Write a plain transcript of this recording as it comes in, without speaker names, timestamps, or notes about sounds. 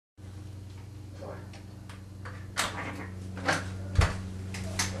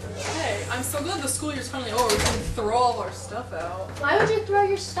I'm so glad the school year's finally over. We can throw all of our stuff out. Why would you throw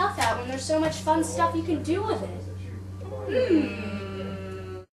your stuff out when there's so much fun stuff you can do with it?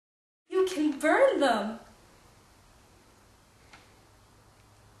 You can burn them.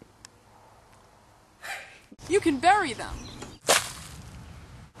 You can bury them.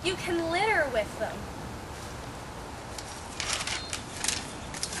 You can litter with them.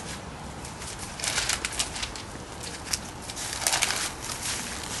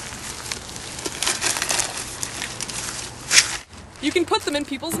 You can put them in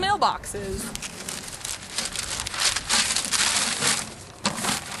people's mailboxes.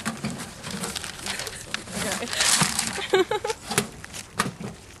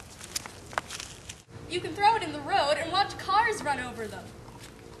 You can throw it in the road and watch cars run over them.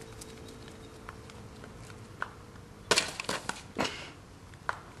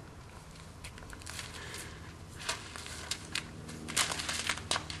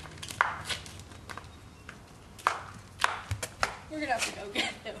 We're gonna have to go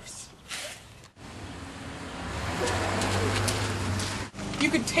get those. You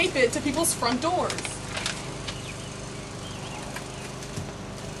could tape it to people's front doors.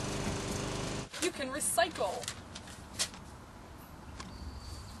 You can recycle.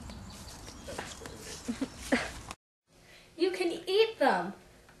 You can eat them.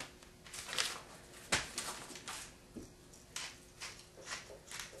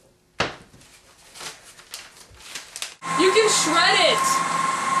 You can shred it.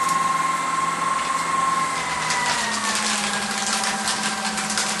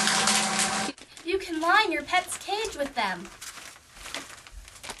 You can line your pet's cage with them.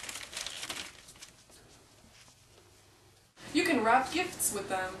 You can wrap gifts with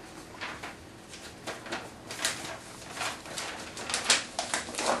them.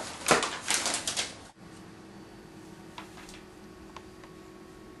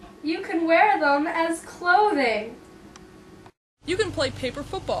 You can wear them as clothing. You can play paper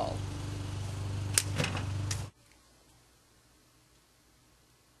football.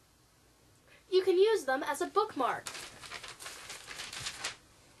 You can use them as a bookmark.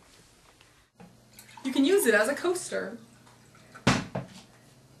 You can use it as a coaster.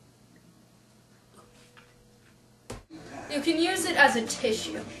 You can use it as a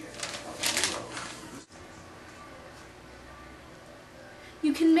tissue.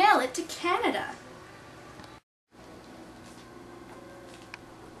 You can mail it to Canada.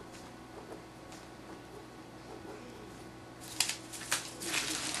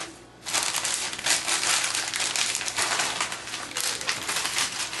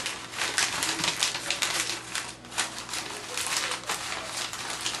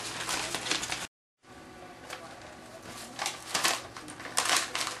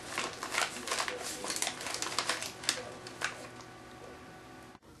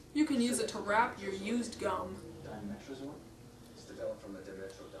 You can use it to wrap your used gum. It's developed from a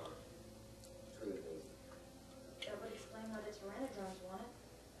dimetrodon. It's really amazing. That would explain why the pteranodrons want it.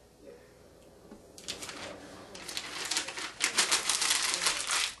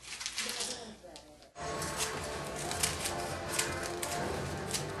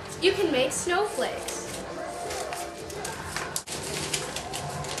 You can make snowflakes.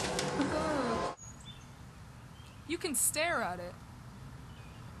 You can stare at it.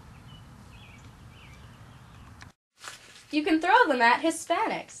 You can throw them at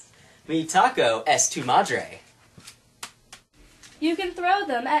Hispanics. Mi taco es tu madre. You can throw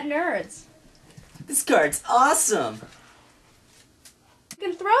them at nerds. This card's awesome. You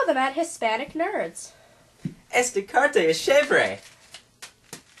can throw them at Hispanic nerds. Este carte es chévere.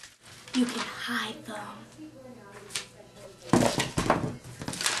 You can hide them.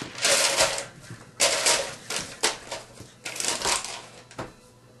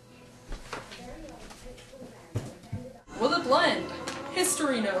 Will it blend?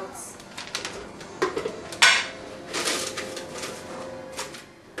 History notes.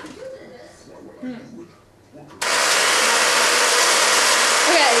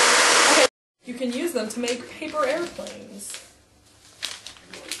 Okay. You can use them to make paper airplanes.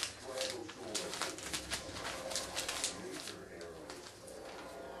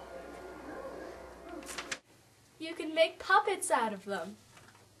 You can make puppets out of them.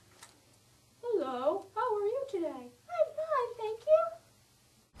 Hello, how are you today? I'm fine, thank you.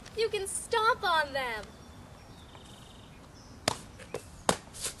 You can stomp on them.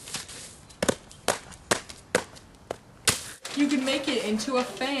 You can make it into a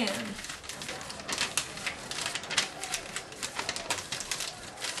fan.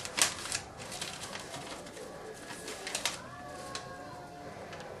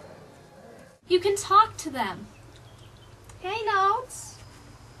 You can talk to them. Hey, Notes.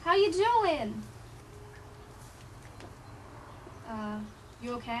 How you doing?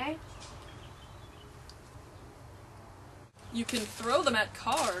 You okay? You can throw them at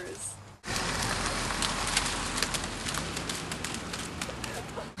cars.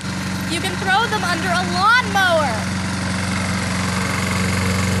 You can throw them under a lawnmower.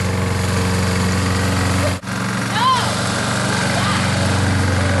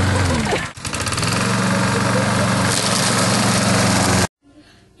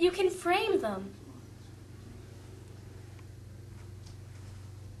 You can frame them.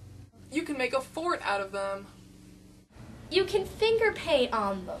 You can make a fort out of them. You can finger paint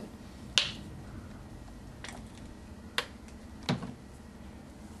on them.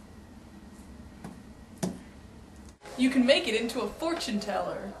 You can make it into a fortune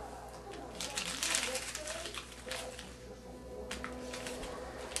teller.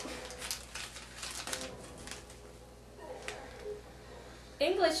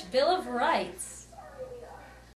 English Bill of Rights.